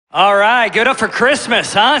All right, give it up for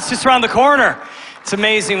Christmas, huh? It's just around the corner. It's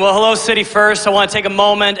amazing. Well, hello, City First. I want to take a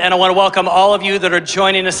moment and I want to welcome all of you that are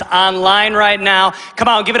joining us online right now. Come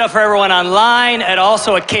on, give it up for everyone online and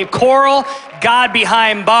also at Cape Coral, God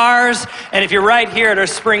Behind Bars. And if you're right here at our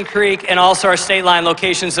Spring Creek and also our State Line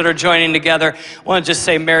locations that are joining together, I want to just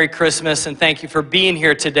say Merry Christmas and thank you for being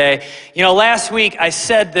here today. You know, last week I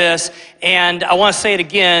said this and I want to say it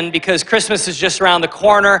again because Christmas is just around the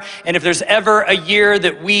corner. And if there's ever a year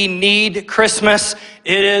that we need Christmas,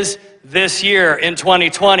 it is this year in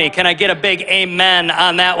 2020. Can I get a big amen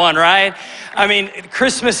on that one, right? I mean,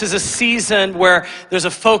 Christmas is a season where there's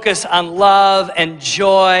a focus on love and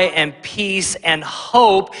joy and peace and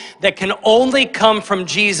hope that can only come from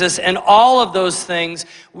Jesus, and all of those things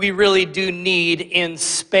we really do need in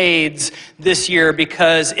spades this year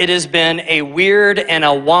because it has been a weird and a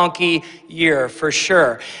wonky year for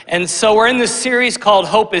sure. And so we're in this series called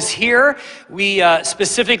Hope is Here. We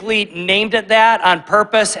specifically named it that on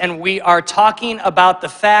purpose, and we are talking about the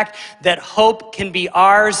fact that hope can be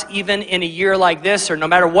ours even in a year like this, or no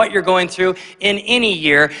matter what you're going through in any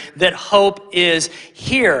year, that hope is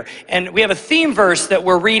here. And we have a theme verse that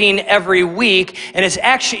we're reading every week, and it's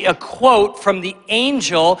actually a quote from the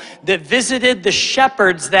angel that visited the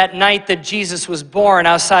shepherds that night that Jesus was born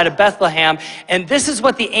outside of Bethlehem. And this is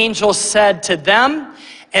what the angel said to them.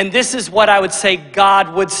 And this is what I would say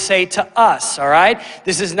God would say to us, all right?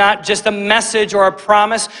 This is not just a message or a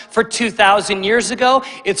promise for 2,000 years ago.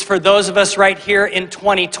 It's for those of us right here in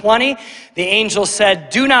 2020. The angel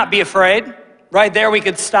said, do not be afraid. Right there we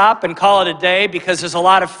could stop and call it a day because there's a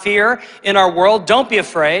lot of fear in our world. Don't be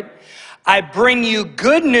afraid. I bring you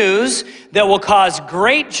good news that will cause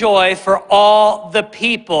great joy for all the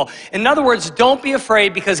people. In other words, don't be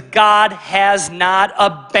afraid because God has not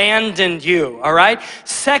abandoned you, all right?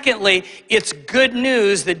 Secondly, it's good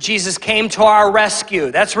news that Jesus came to our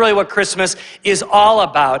rescue. That's really what Christmas is all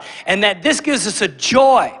about. And that this gives us a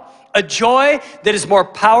joy that is more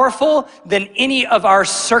powerful than any of our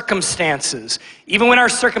circumstances, even when our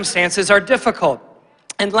circumstances are difficult.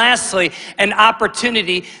 And lastly, an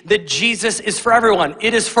opportunity that Jesus is for everyone.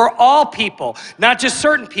 It is for all people, not just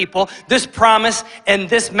certain people. This promise and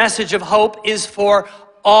this message of hope is for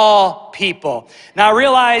all people. Now I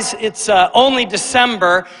realize it's only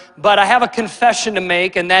December, but I have a confession to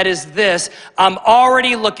make, and that is this. I'm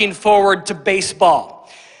already looking forward to baseball.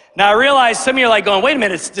 Now, I realize some of you are like going, wait a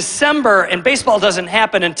minute, it's December and baseball doesn't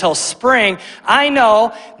happen until spring. I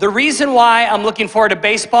know the reason why I'm looking forward to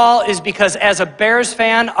baseball is because as a Bears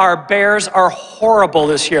fan, our Bears are horrible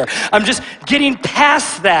this year. I'm just getting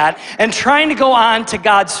past that and trying to go on to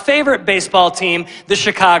God's favorite baseball team, the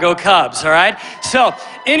Chicago Cubs, all right? So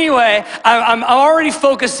anyway, I'm already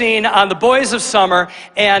focusing on the boys of summer,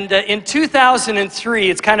 and in 2003,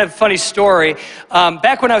 it's kind of a funny story.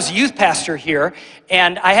 Back when I was a youth pastor here,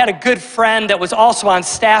 and I had a good friend that was also on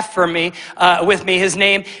staff with me. His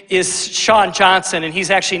name is Sean Johnson, and he's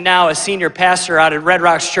actually now a senior pastor out at Red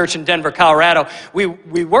Rocks Church in Denver, Colorado. We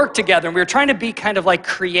worked together, and we were trying to be kind of like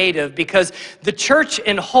creative because the church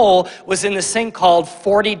in whole was in this thing called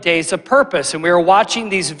 40 Days of Purpose, and we were watching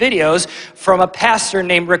these videos from a pastor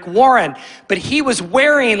named Rick Warren, but he was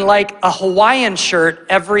wearing like a Hawaiian shirt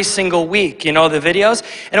every single week, you know, the videos,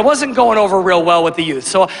 and it wasn't going over real well with the youth.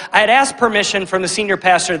 So I had asked permission from the senior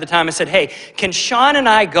pastor at the time. I said, hey, can Sean and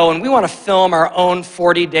I go and we want to film our own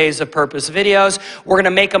 40 Days of Purpose videos. We're going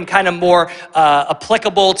to make them kind of more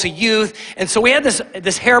applicable to youth. And so we had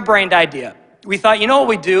this harebrained idea. We thought, you know what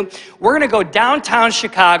we do? We're going to go downtown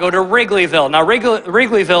Chicago to Wrigleyville. Now,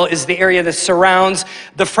 Wrigleyville is the area that surrounds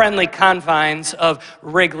the friendly confines of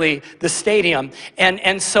Wrigley, the stadium.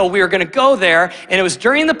 And so we were going to go there, and it was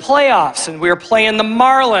during the playoffs, and we were playing the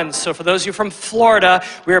Marlins. So for those of you from Florida,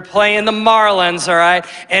 we were playing the Marlins, all right?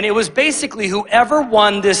 And it was basically whoever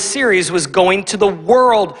won this series was going to the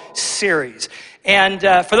World Series. And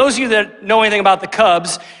for those of you that know anything about the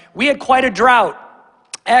Cubs, we had quite a drought.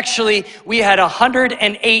 Actually, we had a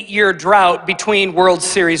 108-year drought between World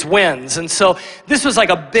Series wins. And so this was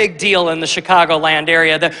like a big deal in the Chicagoland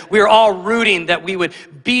area that we were all rooting that we would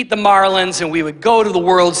beat the Marlins and we would go to the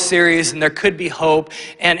World Series and there could be hope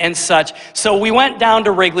and such. So we went down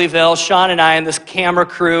to Wrigleyville, Sean and I and this camera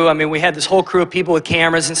crew. I mean, we had this whole crew of people with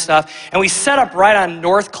cameras and stuff. And we set up right on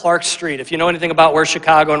North Clark Street. If you know anything about where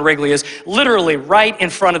Chicago and Wrigley is, literally right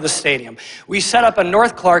in front of the stadium. We set up on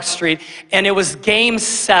North Clark Street and it was Game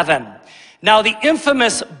 7. Now, the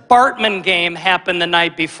infamous Bartman game happened the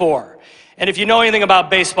night before. And if you know anything about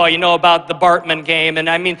baseball, you know about the Bartman game. And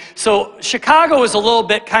I mean, so Chicago was a little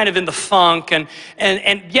bit kind of in the funk, and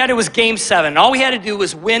yet it was Game 7. All we had to do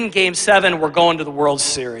was win Game 7. We're going to the World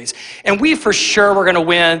Series. And we for sure were going to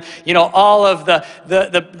win. You know, all of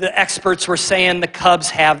the experts were saying the Cubs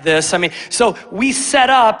have this. I mean, so we set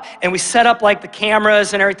up like the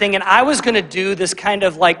cameras and everything. And I was going to do this kind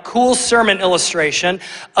of like cool sermon illustration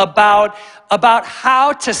about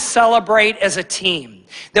how to celebrate as a team.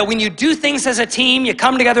 That when you do things as a team, you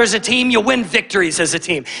come together as a team, you win victories as a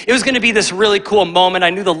team. It was going to be this really cool moment. I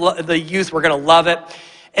knew the youth were going to love it.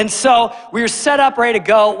 And so we were set up, ready to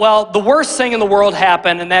go. Well, the worst thing in the world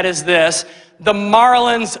happened, and that is this. The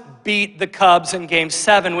Marlins beat the Cubs in Game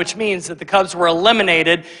 7, which means that the Cubs were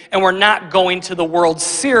eliminated and were not going to the World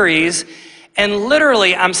Series. And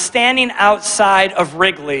literally, I'm standing outside of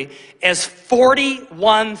Wrigley as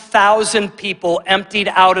 41,000 people emptied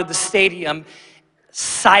out of the stadium,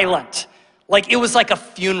 silent. Like it was like a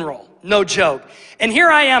funeral, no joke. And here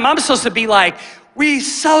I am, I'm supposed to be like, we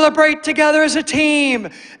celebrate together as a team.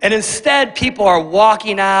 And instead, people are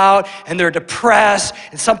walking out and they're depressed,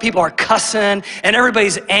 and some people are cussing, and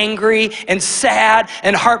everybody's angry and sad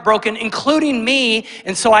and heartbroken, including me.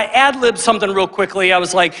 And so I ad-libbed something real quickly. I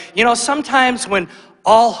was like, you know, sometimes when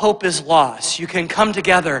all hope is lost, you can come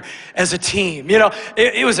together as a team. You know,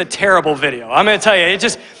 it was a terrible video. I'm gonna tell you, it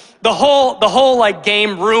just, the whole like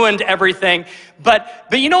game ruined everything. But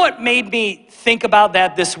you know what made me think about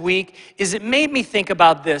that this week is it made me think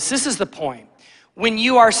about this. This is the point. When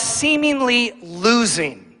you are seemingly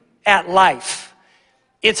losing at life,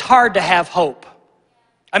 it's hard to have hope.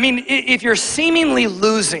 I mean, if you're seemingly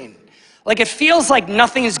losing, like it feels like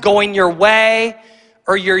nothing's going your way,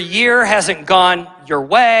 or your year hasn't gone your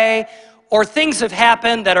way, or things have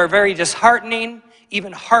happened that are very disheartening,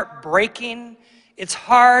 even heartbreaking, it's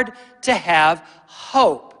hard to have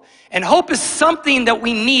hope. And hope is something that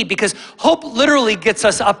we need because hope literally gets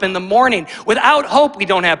us up in the morning. Without hope, we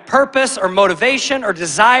don't have purpose or motivation or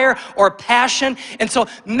desire or passion. And so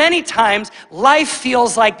many times, life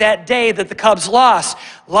feels like that day that the Cubs lost.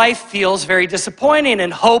 Life feels very disappointing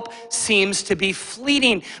and hope seems to be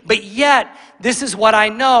fleeting. But yet, this is what I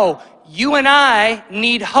know. You and I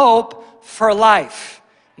need hope for life.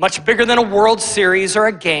 Much bigger than a World Series or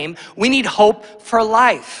a game. We need hope for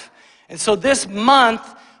life. And so this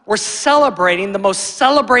month, we're celebrating the most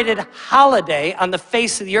celebrated holiday on the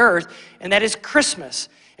face of the earth, and that is Christmas.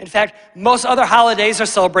 In fact, most other holidays are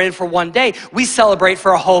celebrated for one day. We celebrate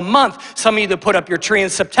for a whole month. Some of you that put up your tree in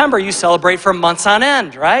September, you celebrate for months on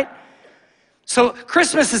end, right? So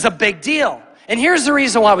Christmas is a big deal. And here's the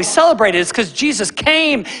reason why we celebrate it. It's because Jesus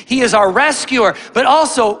came. He is our rescuer. But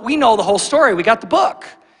also, we know the whole story. We got the book.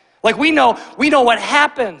 Like we know what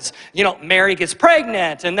happens. You know, Mary gets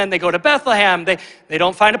pregnant, and then they go to Bethlehem. They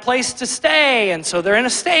don't find a place to stay, and so they're in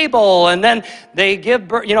a stable, and then they give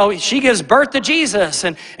birth, you know, she gives birth to Jesus,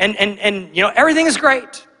 and you know, everything is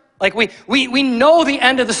great. Like we know the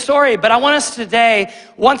end of the story, but I want us today,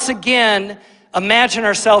 once again, imagine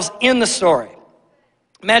ourselves in the story.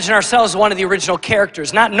 Imagine ourselves one of the original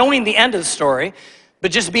characters, not knowing the end of the story,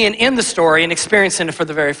 but just being in the story and experiencing it for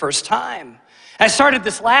the very first time. I started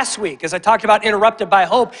this last week as I talked about interrupted by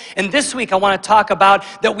hope. And this week I want to talk about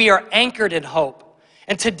that we are anchored in hope.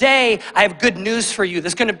 And today I have good news for you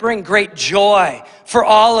that's going to bring great joy for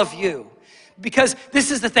all of you. Because this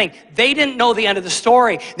is the thing, they didn't know the end of the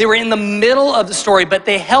story. They were in the middle of the story, but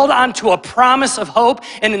they held on to a promise of hope.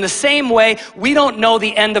 And in the same way, we don't know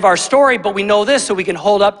the end of our story, but we know this, so we can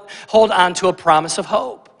hold on to a promise of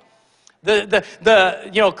hope.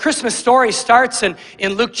 The Christmas story starts in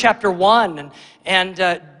Luke chapter 1,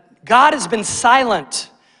 and God has been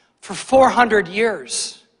silent for 400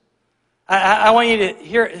 years. I want you to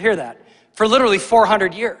hear that. For literally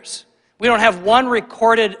 400 years. We don't have one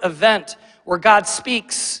recorded event where God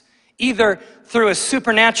speaks either through a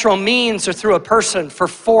supernatural means or through a person for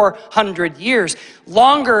 400 years.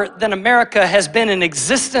 Longer than America has been in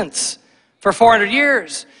existence for 400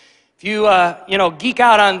 years. If you geek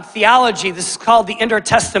out on theology, this is called the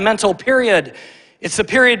intertestamental period. It's the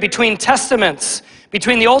period between testaments,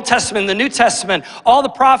 between the Old Testament and the New Testament. All the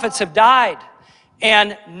prophets have died,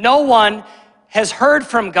 and no one has heard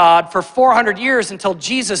from God for 400 years until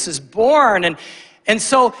Jesus is born. And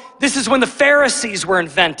so this is when the Pharisees were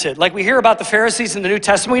invented. Like we hear about the Pharisees in the New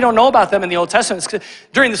Testament. We don't know about them in the Old Testament.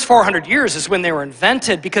 During this 400 years is when they were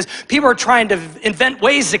invented because people are trying to invent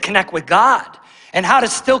ways to connect with God and how to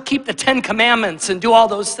still keep the 10 Commandments and do all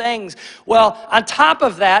those things. Well, on top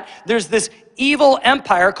of that, there's this evil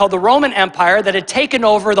empire called the Roman Empire that had taken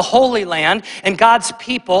over the Holy Land and God's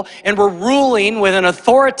people and were ruling with an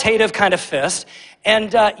authoritative kind of fist.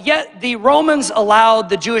 And yet the Romans allowed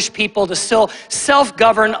the Jewish people to still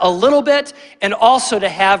self-govern a little bit and also to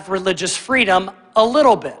have religious freedom a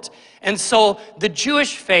little bit. And so the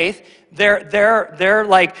Jewish faith, their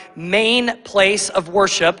like main place of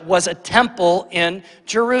worship was a temple in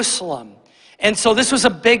Jerusalem. And so this was a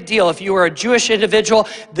big deal. If you were a Jewish individual,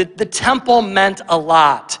 the temple meant a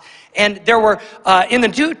lot. And there were, in the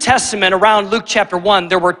New Testament, around Luke chapter 1,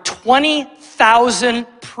 there were 20,000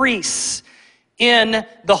 priests in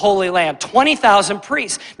the Holy Land, 20,000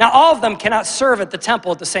 priests. Now, all of them cannot serve at the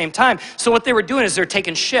temple at the same time. So what they were doing is they're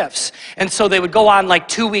taking shifts. And so they would go on like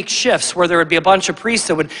 2-week shifts where there would be a bunch of priests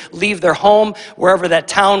that would leave their home, wherever that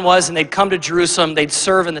town was, and they'd come to Jerusalem, they'd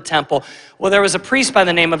serve in the temple. Well, there was a priest by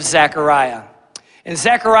the name of Zechariah. And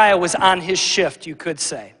Zechariah was on his shift, you could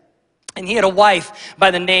say. And he had a wife by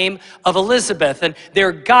the name of Elizabeth. And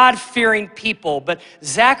they're God-fearing people. But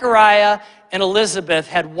Zechariah and Elizabeth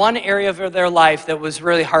had one area of their life that was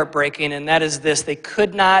really heartbreaking, and that is this: they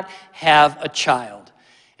could not have a child.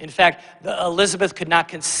 In fact, Elizabeth could not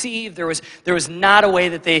conceive. There was not a way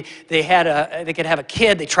that they could have a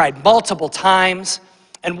kid. They tried multiple times.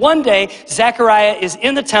 And one day, Zechariah is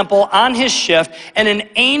in the temple on his shift, and an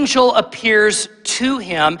angel appears to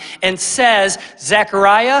him and says,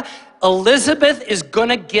 Zechariah, Elizabeth is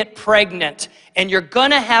gonna get pregnant, and you're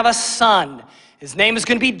gonna have a son. His name is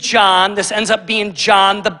going to be John. This ends up being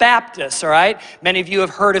John the Baptist, all right? Many of you have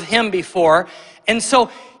heard of him before. And so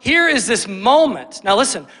here is this moment. Now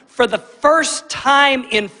listen, for the first time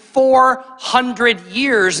in 400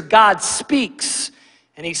 years, God speaks.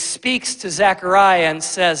 And he speaks to Zechariah and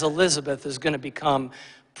says, Elizabeth is going to become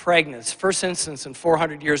pregnant. It's the first instance in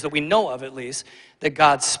 400 years that we know of, at least, that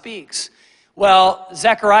God speaks. Well,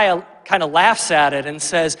 Zechariah kind of laughs at it and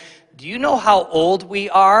says, do you know how old we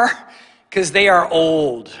are? Because they are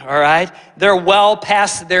old, all right? They're well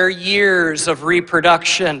past their years of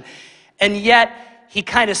reproduction. And yet, he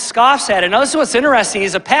kind of scoffs at it. Now, this is what's interesting.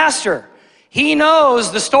 He's a pastor. He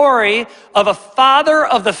knows the story of a father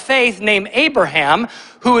of the faith named Abraham,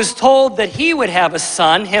 who was told that he would have a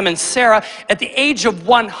son, him and Sarah, at the age of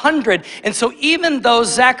 100. And so even though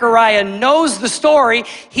Zechariah knows the story,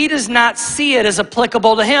 he does not see it as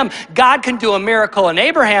applicable to him. God can do a miracle in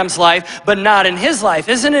Abraham's life, but not in his life.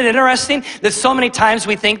 Isn't it interesting that so many times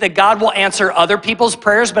we think that God will answer other people's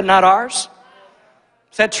prayers, but not ours?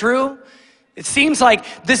 Is that true? It seems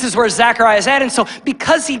like this is where Zechariah is at. And so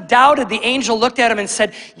because he doubted, the angel looked at him and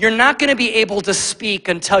said, you're not going to be able to speak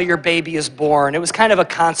until your baby is born. It was kind of a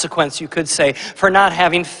consequence, you could say, for not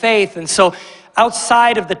having faith. And so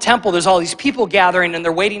outside of the temple, there's all these people gathering, and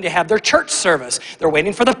they're waiting to have their church service. They're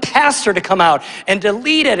waiting for the pastor to come out and to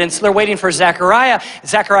lead it. And so they're waiting for Zechariah.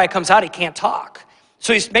 Zechariah comes out, he can't talk.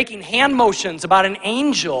 So he's making hand motions about an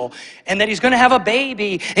angel and that he's going to have a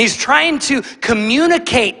baby. And he's trying to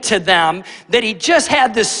communicate to them that he just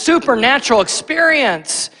had this supernatural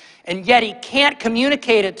experience, and yet he can't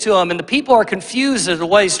communicate it to them. And the people are confused as to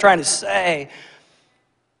what he's trying to say.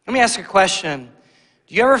 Let me ask you a question.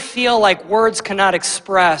 Do you ever feel like words cannot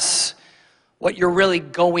express what you're really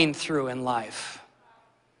going through in life?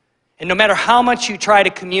 And no matter how much you try to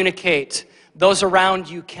communicate, those around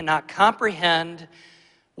you cannot comprehend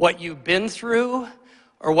what you've been through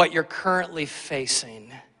or what you're currently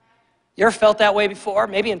facing. You ever felt that way before?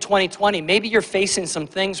 Maybe in 2020, maybe you're facing some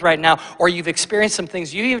things right now, or you've experienced some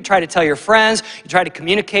things. You even try to tell your friends, you try to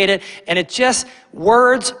communicate it, and it just,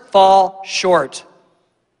 words fall short.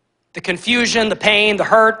 The confusion, the pain, the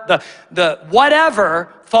hurt, the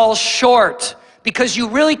whatever falls short because you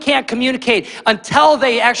really can't communicate until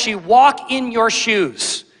they actually walk in your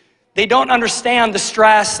shoes. They don't understand the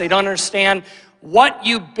stress. They don't understand what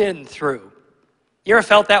you've been through. You ever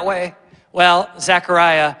felt that way? Well,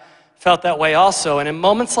 Zechariah felt that way also. And in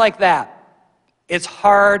moments like that, it's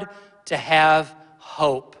hard to have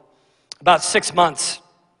hope. About 6 months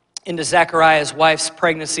into Zechariah's wife's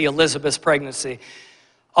pregnancy, Elizabeth's pregnancy,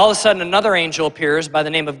 all of a sudden another angel appears by the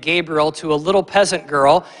name of Gabriel to a little peasant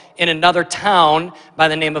girl in another town by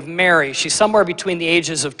the name of Mary. She's somewhere between the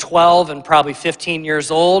ages of 12 and probably 15 years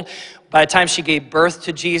old. By the time she gave birth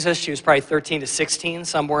to Jesus, she was probably 13 to 16,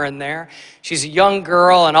 somewhere in there. She's a young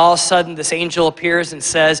girl, and all of a sudden this angel appears and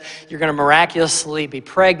says, you're going to miraculously be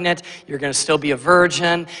pregnant. You're going to still be a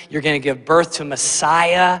virgin. You're going to give birth to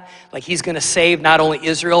Messiah. Like he's going to save not only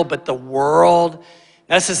Israel, but the world.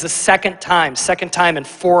 Now, this is the second time in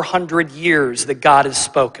 400 years that God has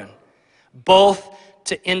spoken, both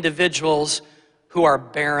to individuals who are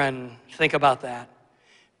barren. Think about that.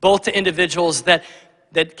 Both to individuals that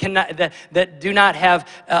that do not have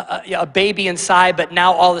a baby inside, but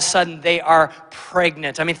now all of a sudden they are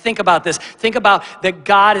pregnant. I mean, think about this. Think about that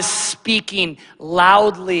God is speaking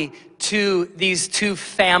loudly to these two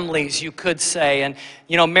families, you could say. And,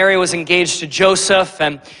 Mary was engaged to Joseph,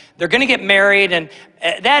 and they're going to get married. And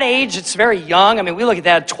at that age, it's very young. I mean, we look at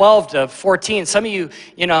that 12 to 14. Some of you,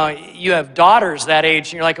 you have daughters that age,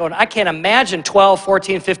 and you're like, oh, I can't imagine 12,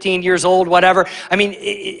 14, 15 years old, whatever. I mean,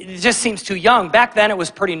 it just seems too young. Back then, it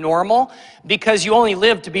was pretty normal because you only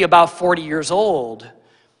lived to be about 40 years old.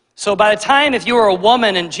 So by the time, if you were a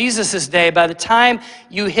woman in Jesus' day, by the time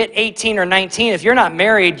you hit 18 or 19, if you're not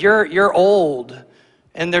married, you're old,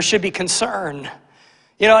 and there should be concern.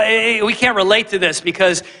 We can't relate to this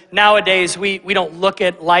because nowadays we don't look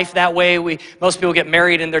at life that way. Most people get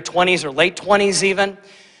married in their 20s or late 20s even.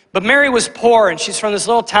 But Mary was poor, and she's from this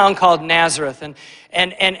little town called Nazareth,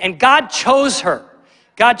 and God chose her.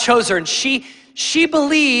 God chose her, and she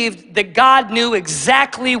believed that God knew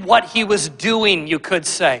exactly what he was doing, you could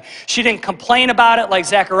say. She didn't complain about it like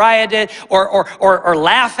Zechariah did or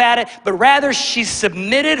laugh at it, but rather she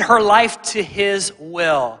submitted her life to his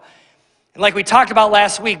will. And like we talked about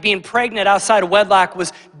last week, being pregnant outside of wedlock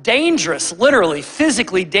was dangerous, literally,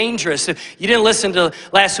 physically dangerous. If you didn't listen to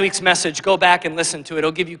last week's message, go back and listen to it.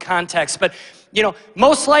 It'll give you context. But,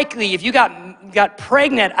 most likely, if you got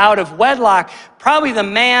pregnant out of wedlock, probably the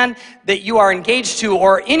man that you are engaged to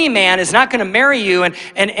or any man is not going to marry you.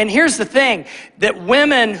 And here's the thing, that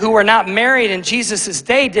women who were not married in Jesus'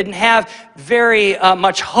 day didn't have very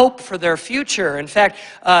much hope for their future. In fact,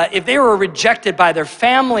 if they were rejected by their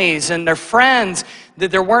families and their friends,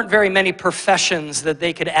 that there weren't very many professions that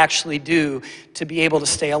they could actually do to be able to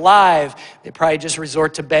stay alive. They probably just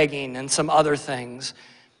resort to begging and some other things.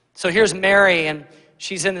 So here's Mary, and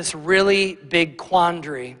she's in this really big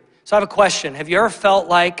quandary. So I have a question. Have you ever felt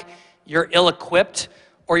like you're ill-equipped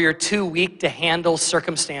or you're too weak to handle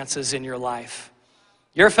circumstances in your life?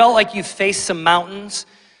 You ever felt like you've faced some mountains,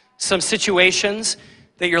 some situations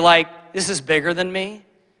that you're like, this is bigger than me?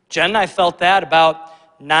 Jen and I felt that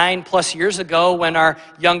about 9+ years ago when our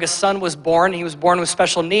youngest son was born. He was born with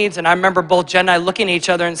special needs, and I remember both Jen and I looking at each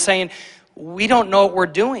other and saying, we don't know what we're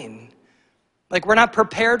doing. Like, we're not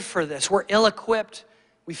prepared for this. We're ill-equipped.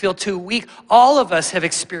 We feel too weak. All of us have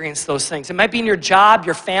experienced those things. It might be in your job,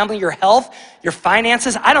 your family, your health, your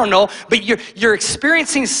finances. I don't know. But you're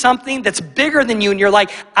experiencing something that's bigger than you, and you're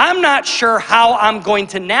like, I'm not sure how I'm going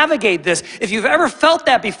to navigate this. If you've ever felt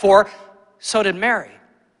that before, so did Mary.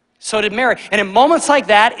 So did Mary. And in moments like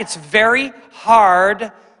that, it's very hard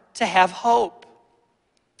to have hope.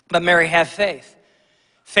 But Mary had faith.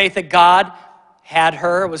 Faith that God had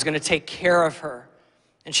her, was going to take care of her.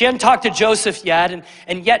 And she hadn't talked to Joseph yet,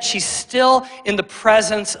 and yet she's still in the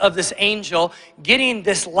presence of this angel, getting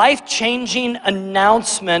this life-changing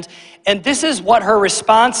announcement, and this is what her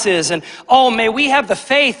response is. And, oh, may we have the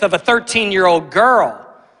faith of a 13-year-old girl.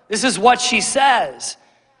 This is what she says.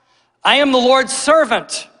 I am the Lord's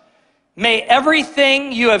servant. May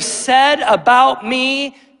everything you have said about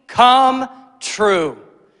me come true.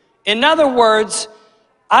 In other words,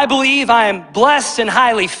 I believe I am blessed and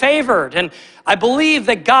highly favored, and I believe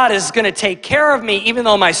that God is going to take care of me even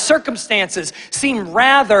though my circumstances seem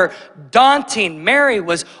rather daunting. Mary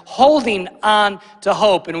was holding on to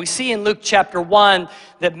hope, and we see in Luke chapter 1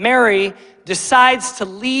 that Mary decides to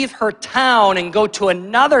leave her town and go to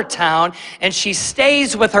another town, and she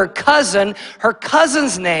stays with her cousin. Her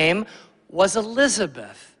cousin's name was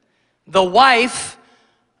Elizabeth, the wife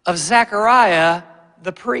of Zechariah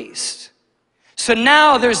the priest. So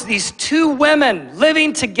now there's these two women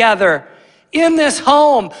living together in this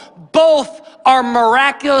home. Both are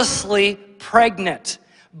miraculously pregnant.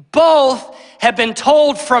 Both have been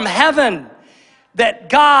told from heaven that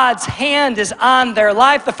God's hand is on their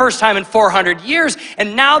life, the first time in 400 years,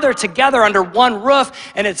 and now they're together under one roof,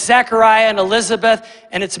 and it's Zechariah and Elizabeth,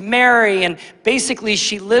 and it's Mary, and basically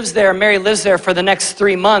Mary lives there for the next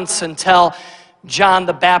 3 months until John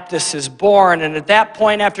the Baptist is born. And at that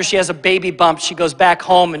point, after she has a baby bump, she goes back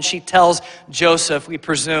home and she tells Joseph, we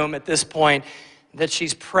presume at this point, that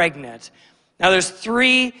she's pregnant. Now there's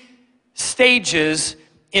 3 stages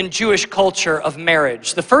in Jewish culture of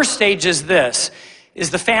marriage. The first stage is this, is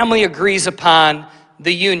the family agrees upon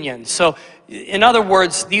the union. So in other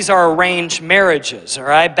words, these are arranged marriages, all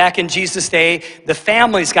right? Back in Jesus' day, the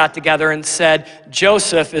families got together and said,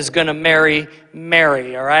 Joseph is going to marry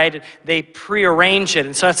Mary, all right? They prearrange it,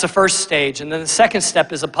 and so that's the first stage. And then the second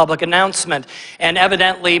step is a public announcement. And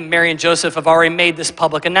evidently, Mary and Joseph have already made this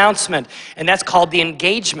public announcement, and that's called the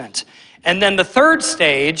engagement. And then the third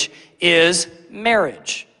stage is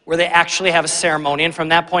marriage. where they actually have a ceremony, and from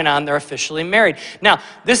that point on, they're officially married. Now,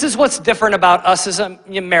 this is what's different about us as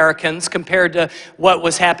Americans compared to what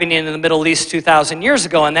was happening in the Middle East 2,000 years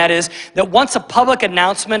ago, and that is that once a public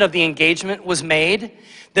announcement of the engagement was made,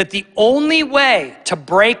 that the only way to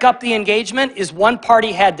break up the engagement is one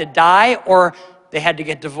party had to die or they had to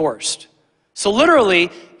get divorced. So literally,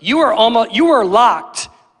 you were locked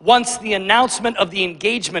once the announcement of the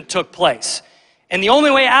engagement took place. And the only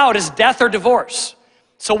way out is death or divorce.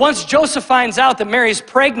 So once Joseph finds out that Mary's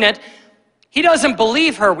pregnant, he doesn't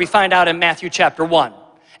believe her, we find out in Matthew chapter 1.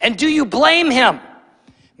 And do you blame him?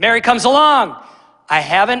 Mary comes along. I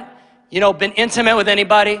haven't, been intimate with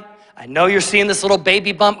anybody. I know you're seeing this little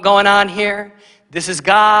baby bump going on here. This is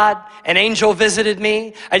God. An angel visited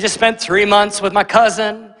me. I just spent 3 months with my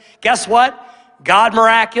cousin. Guess what? God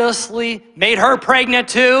miraculously made her pregnant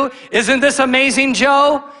too. Isn't this amazing,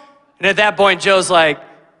 Joe? And at that point, Joe's like,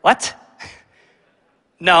 what?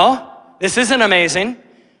 No, this isn't amazing,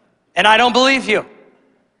 and I don't believe you.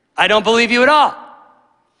 I don't believe you at all.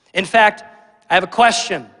 In fact, I have a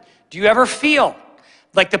question. Do you ever feel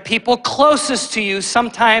like the people closest to you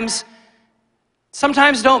sometimes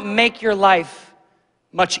don't make your life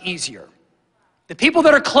much easier? The people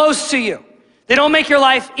that are close to you, they don't make your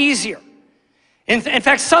life easier. In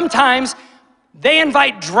fact, sometimes they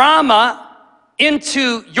invite drama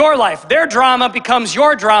into your life. Their drama becomes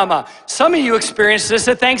your drama. Some of you experience this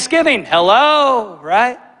at Thanksgiving. Hello,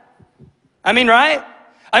 right? Right?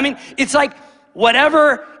 It's like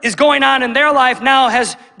whatever is going on in their life now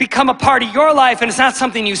has become a part of your life, and it's not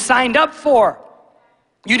something you signed up for.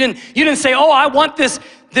 You didn't say, oh, I want this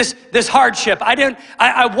hardship.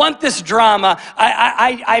 I want this drama.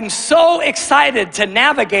 I'm so excited to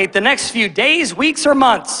navigate the next few days, weeks, or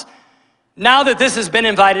months now that this has been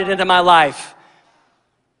invited into my life.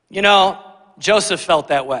 Joseph felt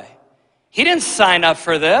that way. He didn't sign up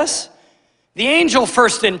for this. The angel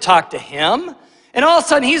first didn't talk to him, and all of a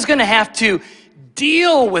sudden he's going to have to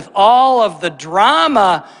deal with all of the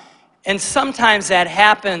drama, and sometimes that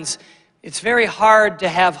happens. It's very hard to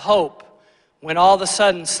have hope when all of a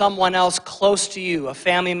sudden someone else close to you, a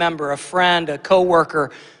family member, a friend, a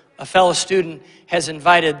coworker, a fellow student, has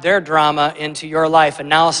invited their drama into your life, and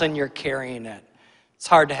now all of a sudden you're carrying it. It's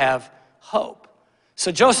hard to have hope.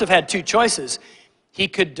 So Joseph had two choices. He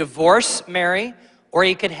could divorce Mary, or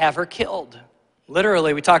he could have her killed.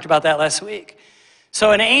 Literally, we talked about that last week.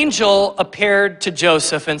 So an angel appeared to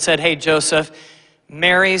Joseph and said, hey, Joseph,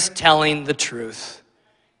 Mary's telling the truth.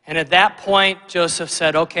 And at that point, Joseph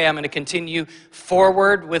said, okay, I'm going to continue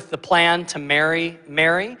forward with the plan to marry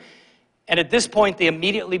Mary. And at this point, they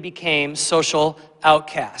immediately became social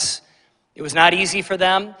outcasts. It was not easy for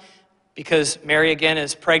them because Mary, again,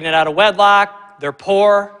 is pregnant out of wedlock. They're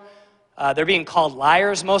poor. They're being called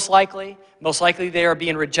liars, most likely. Most likely they are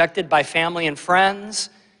being rejected by family and friends.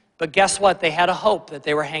 But guess what? They had a hope that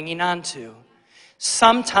they were hanging on to.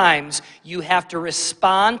 Sometimes you have to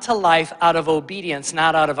respond to life out of obedience,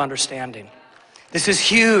 not out of understanding. This is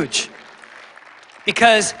huge.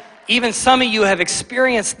 Because even some of you have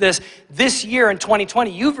experienced this year in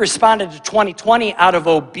 2020. You've responded to 2020 out of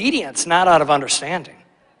obedience, not out of understanding.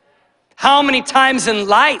 How many times in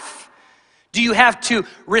life do you have to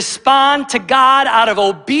respond to God out of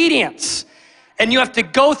obedience? And you have to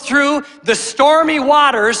go through the stormy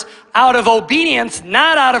waters out of obedience,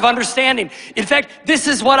 not out of understanding. In fact, this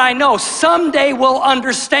is what I know. Someday we'll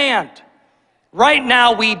understand. Right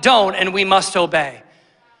now we don't, and we must obey.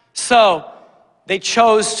 So they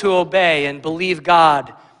chose to obey and believe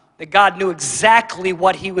God, that God knew exactly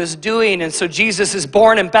what he was doing. And so Jesus is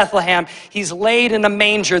born in Bethlehem. He's laid in a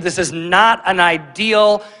manger. This is not an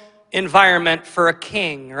ideal environment for a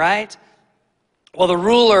king, right? Well, the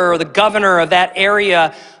ruler or the governor of that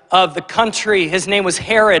area of the country, his name was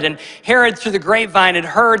Herod, and Herod through the grapevine had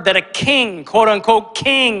heard that a king, quote unquote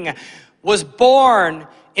king, was born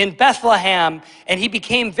in Bethlehem, and he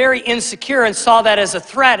became very insecure and saw that as a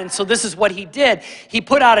threat. And so this is what he did. He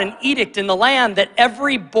put out an edict in the land that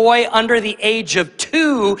every boy under the age of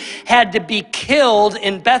 2 had to be killed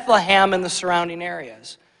in Bethlehem and the surrounding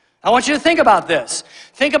areas. I want you to think about this.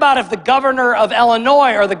 Think about if the governor of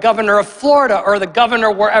Illinois or the governor of Florida or the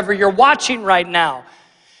governor wherever you're watching right now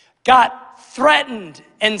got threatened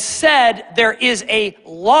and said there is a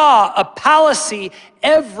law, a policy,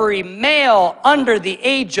 every male under the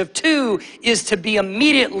age of 2 is to be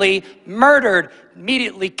immediately murdered,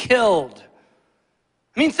 immediately killed.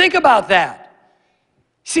 Think about that.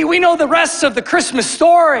 See, we know the rest of the Christmas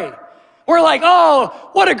story. We're like, oh,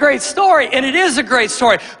 what a great story. And it is a great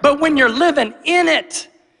story. But when you're living in it,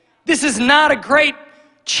 this is not a great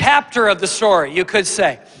chapter of the story, you could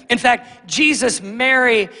say. In fact, Jesus,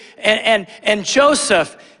 Mary, and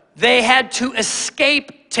Joseph, they had to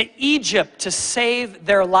escape to Egypt to save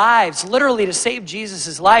their lives, literally to save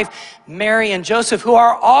Jesus' life. Mary and Joseph, who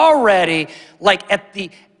are already like at the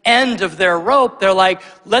end of their rope, they're like,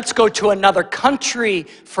 let's go to another country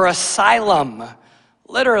for asylum,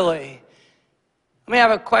 literally. Let me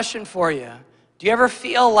have a question for you. Do you ever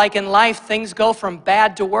feel like in life things go from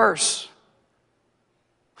bad to worse?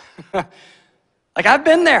 Like I've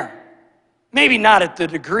been there. Maybe not at the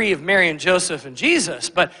degree of Mary and Joseph and Jesus,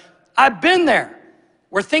 but I've been there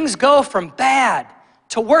where things go from bad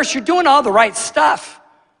to worse. You're doing all the right stuff.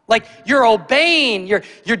 Like you're obeying,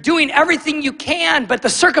 you're doing everything you can, but the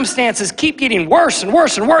circumstances keep getting worse and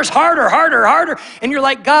worse and worse, harder. And you're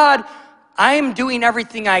like, God, I'm doing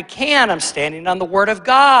everything I can. I'm standing on the word of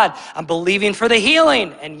God. I'm believing for the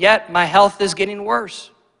healing, and yet my health is getting worse.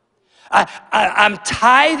 I'm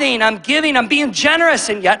tithing, I'm giving, I'm being generous,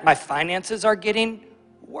 and yet my finances are getting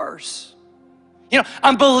worse. You know,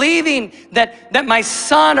 I'm believing that my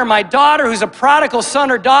son or my daughter, who's a prodigal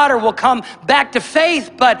son or daughter, will come back to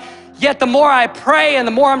faith, but yet the more I pray and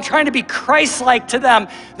the more I'm trying to be Christ-like to them,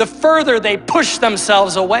 the further they push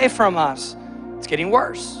themselves away from us. It's getting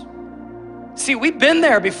worse. See, we've been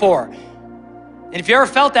there before. And if you ever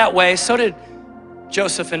felt that way, so did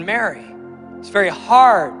Joseph and Mary. It's very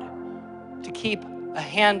hard to keep a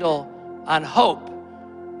handle on hope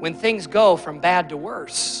when things go from bad to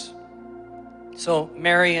worse. So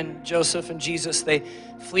Mary and Joseph and Jesus, they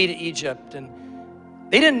flee to Egypt, and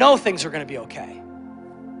they didn't know things were going to be okay.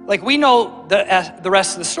 Like we know the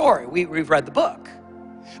rest of the story. We've read the book.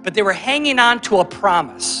 But they were hanging on to a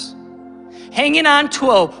promise. Hanging on to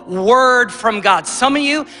a word from God. Some of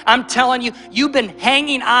you, I'm telling you, you've been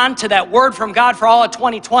hanging on to that word from God for all of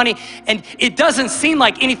 2020, and it doesn't seem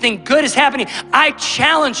like anything good is happening. I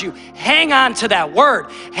challenge you, hang on to that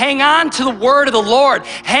word. Hang on to the word of the Lord.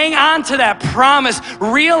 Hang on to that promise,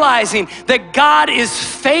 realizing that God is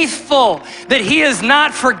faithful, that he has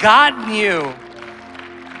not forgotten you.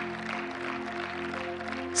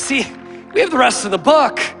 See, we have the rest of the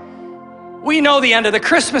book. We know the end of the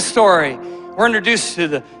Christmas story. We're introduced to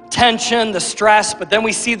the tension, the stress, but then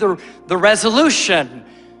we see the resolution.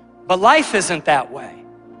 But life isn't that way.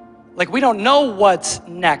 Like we don't know what's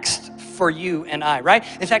next for you and I, right?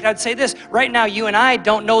 In fact, I'd say this, right now you and I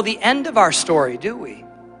don't know the end of our story, do we?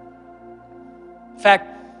 In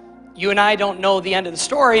fact, you and I don't know the end of the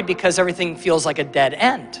story because everything feels like a dead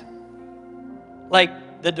end. Like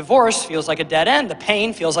the divorce feels like a dead end. The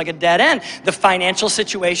pain feels like a dead end. The financial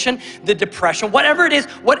situation, the depression, whatever it is,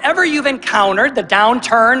 whatever you've encountered, the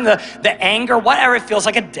downturn, the anger, whatever, it feels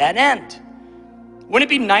like a dead end. Wouldn't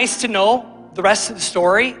it be nice to know the rest of the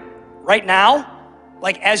story right now,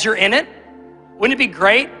 like as you're in it? Wouldn't it be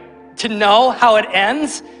great to know how it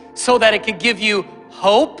ends so that it could give you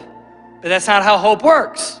hope? But that's not how hope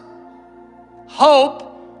works.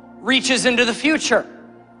 Hope reaches into the future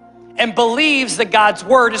and believes that God's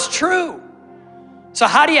word is true. So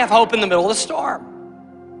how do you have hope in the middle of the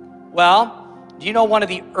storm? Well, do you know one of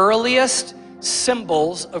the earliest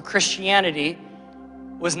symbols of Christianity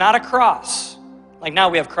was not a cross? Like now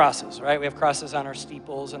we have crosses, right? We have crosses on our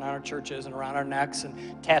steeples and on our churches and around our necks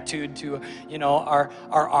and tattooed to, our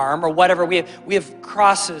arm or whatever. We have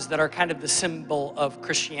crosses that are kind of the symbol of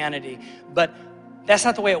Christianity, but that's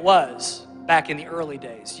not the way it was back in the early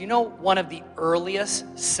days. You know, one of the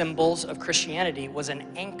earliest symbols of Christianity was an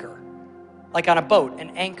anchor, like on a boat,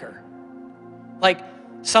 an anchor. Like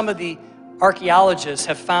some of the archaeologists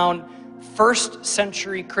have found first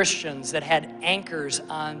century Christians that had anchors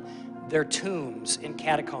on their tombs in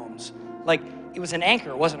catacombs. Like it was an anchor,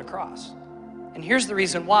 it wasn't a cross. And here's the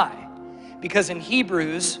reason why. Because in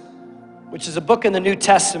Hebrews, which is a book in the New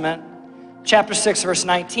Testament, chapter 6, verse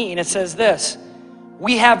 19, it says this: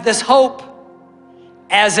 we have this hope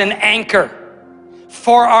as an anchor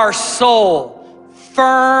for our soul,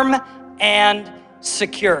 firm and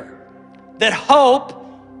secure. That hope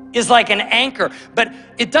is like an anchor, but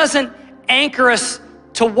it doesn't anchor us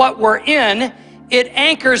to what we're in, it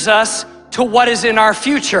anchors us to what is in our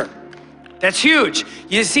future. That's huge.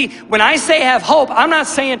 You see, when I say have hope, I'm not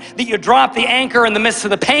saying that you drop the anchor in the midst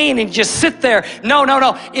of the pain and just sit there. No.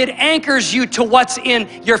 It anchors you to what's in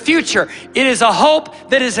your future. It is a hope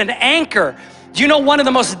that is an anchor. Do you know one of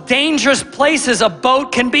the most dangerous places a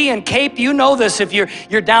boat can be? In Cape, you know this. If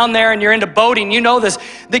you're down there and you're into boating, you know this.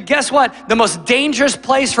 That guess what? The most dangerous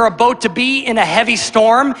place for a boat to be in a heavy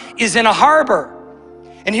storm is in a harbor.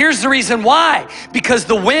 And here's the reason why. Because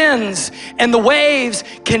the winds and the waves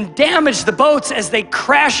can damage the boats as they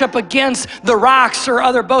crash up against the rocks or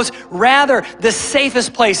other boats. Rather, the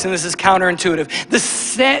safest place, and this is counterintuitive, the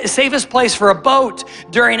safest place for a boat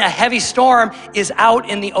during a heavy storm is out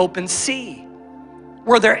in the open sea,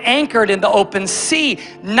 where they're anchored in the open sea,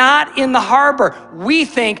 not in the harbor. We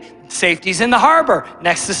think safety's in the harbor,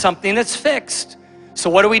 next to something that's fixed. So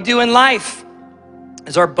what do we do in life?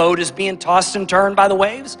 As our boat is being tossed and turned by the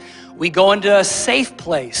waves, we go into a safe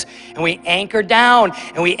place and we anchor down,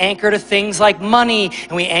 and we anchor to things like money,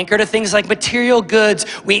 and we anchor to things like material goods.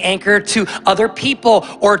 We anchor to other people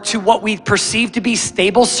or to what we perceive to be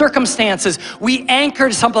stable circumstances. We anchor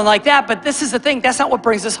to something like that, but this is the thing, that's not what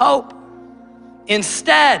brings us hope.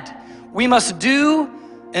 Instead, we must do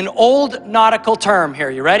an old nautical term here.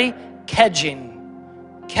 You ready?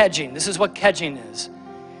 Kedging. Kedging. This is what kedging is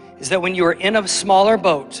that when you are in a smaller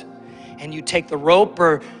boat and you take the rope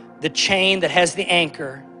or the chain that has the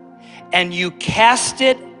anchor and you cast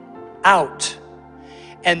it out,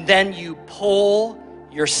 and then you pull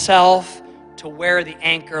yourself to where the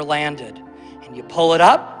anchor landed, and you pull it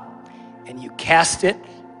up and you cast it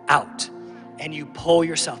out and you pull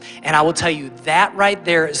yourself. And I will tell you, that right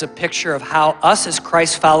there is a picture of how us as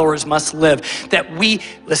Christ followers must live. That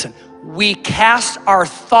we cast our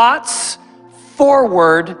thoughts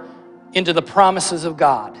forward into the promises of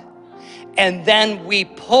God. And then we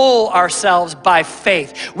pull ourselves by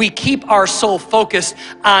faith. We keep our soul focused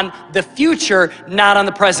on the future, not on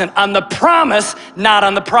the present, on the promise, not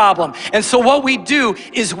on the problem. And so what we do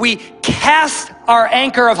is we cast our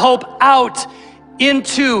anchor of hope out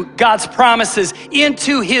into God's promises,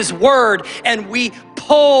 into His word, and we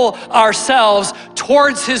pull ourselves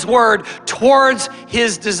towards His word, towards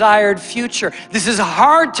His desired future. This is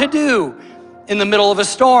hard to do in the middle of a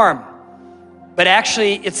storm. But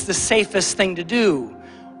actually, it's the safest thing to do,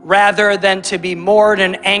 rather than to be moored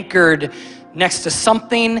and anchored next to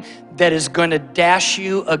something that is going to dash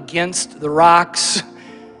you against the rocks,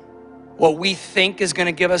 what we think is going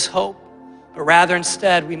to give us hope. But rather,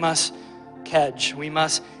 instead, we must kedge. We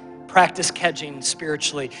must practice kedging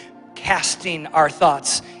spiritually, casting our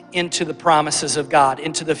thoughts into the promises of God,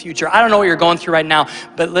 into the future. I don't know what you're going through right now,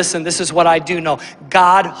 but listen, this is what I do know.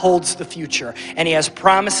 God holds the future, and He has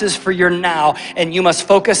promises for your now, and you must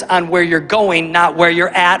focus on where you're going, not where you're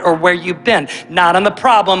at or where you've been. Not on the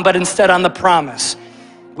problem, but instead on the promise.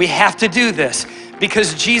 We have to do this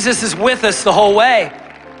because Jesus is with us the whole way.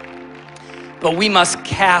 But we must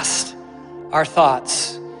cast our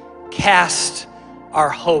thoughts, cast our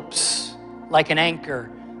hopes like an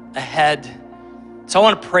anchor ahead. So I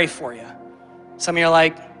want to pray for you. Some of you are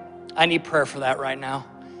like, I need prayer for that right now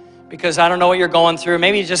because I don't know what you're going through.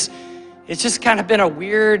 Maybe it's just kind of been a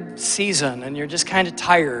weird season and you're just kind of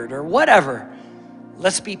tired or whatever.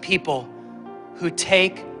 Let's be people who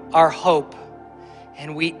take our hope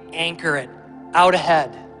and we anchor it out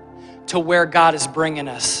ahead to where God is bringing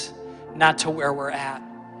us, not to where we're at.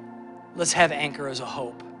 Let's have anchor as a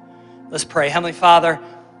hope. Let's pray. Heavenly Father,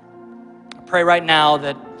 I pray right now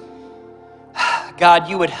that God,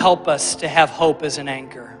 you would help us to have hope as an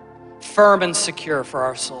anchor, firm and secure for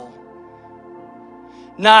our soul.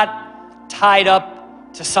 Not tied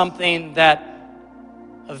up to something that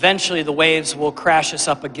eventually the waves will crash us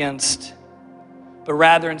up against, but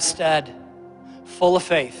rather instead, full of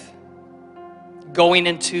faith, going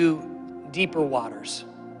into deeper waters.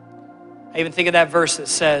 I even think of that verse that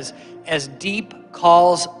says, as deep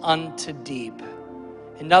calls unto deep.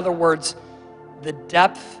 In other words, the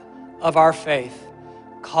depth of our faith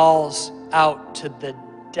calls out to the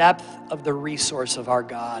depth of the resource of our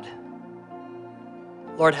God.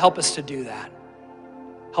 Lord, help us to do that.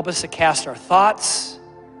 Help us to cast our thoughts,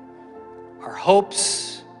 our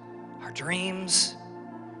hopes, our dreams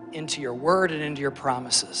into your word and into your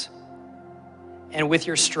promises. And with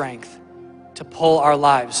your strength, to pull our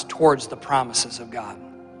lives towards the promises of God.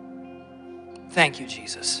 Thank you,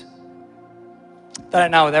 Jesus.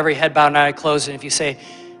 That now with every head bowed and eye closed, and if you say,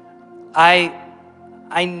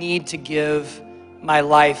 I need to give my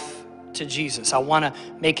life to Jesus. I want to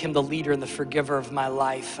make Him the leader and the forgiver of my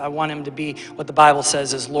life. I want Him to be what the Bible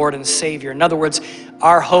says is Lord and Savior. In other words,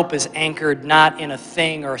 our hope is anchored not in a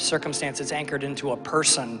thing or a circumstance. It's anchored into a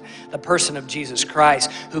person, the person of Jesus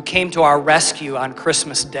Christ, who came to our rescue on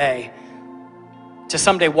Christmas Day to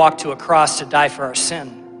someday walk to a cross to die for our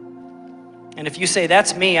sin. And if you say,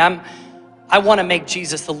 that's me, I want to make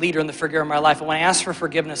Jesus the leader and the forgiver of my life. I want to ask for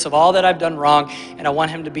forgiveness of all that I've done wrong, and I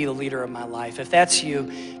want Him to be the leader of my life. If that's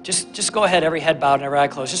you, just go ahead, every head bowed and every eye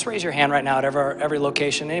closed. Just raise your hand right now at every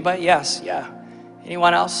location. Anybody? Yes, yeah.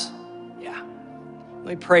 Anyone else? Yeah. Let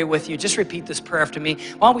me pray with you. Just repeat this prayer after me.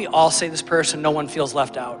 Why don't we all say this prayer so no one feels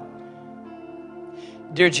left out?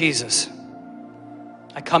 Dear Jesus,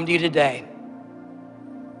 I come to you today,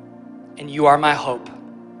 and you are my hope.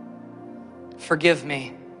 Forgive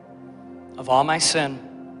me of all my sin.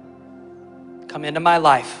 Come into my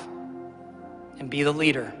life and be the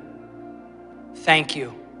leader. Thank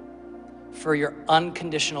you for your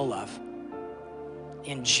unconditional love.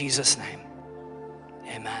 In Jesus' name,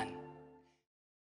 amen.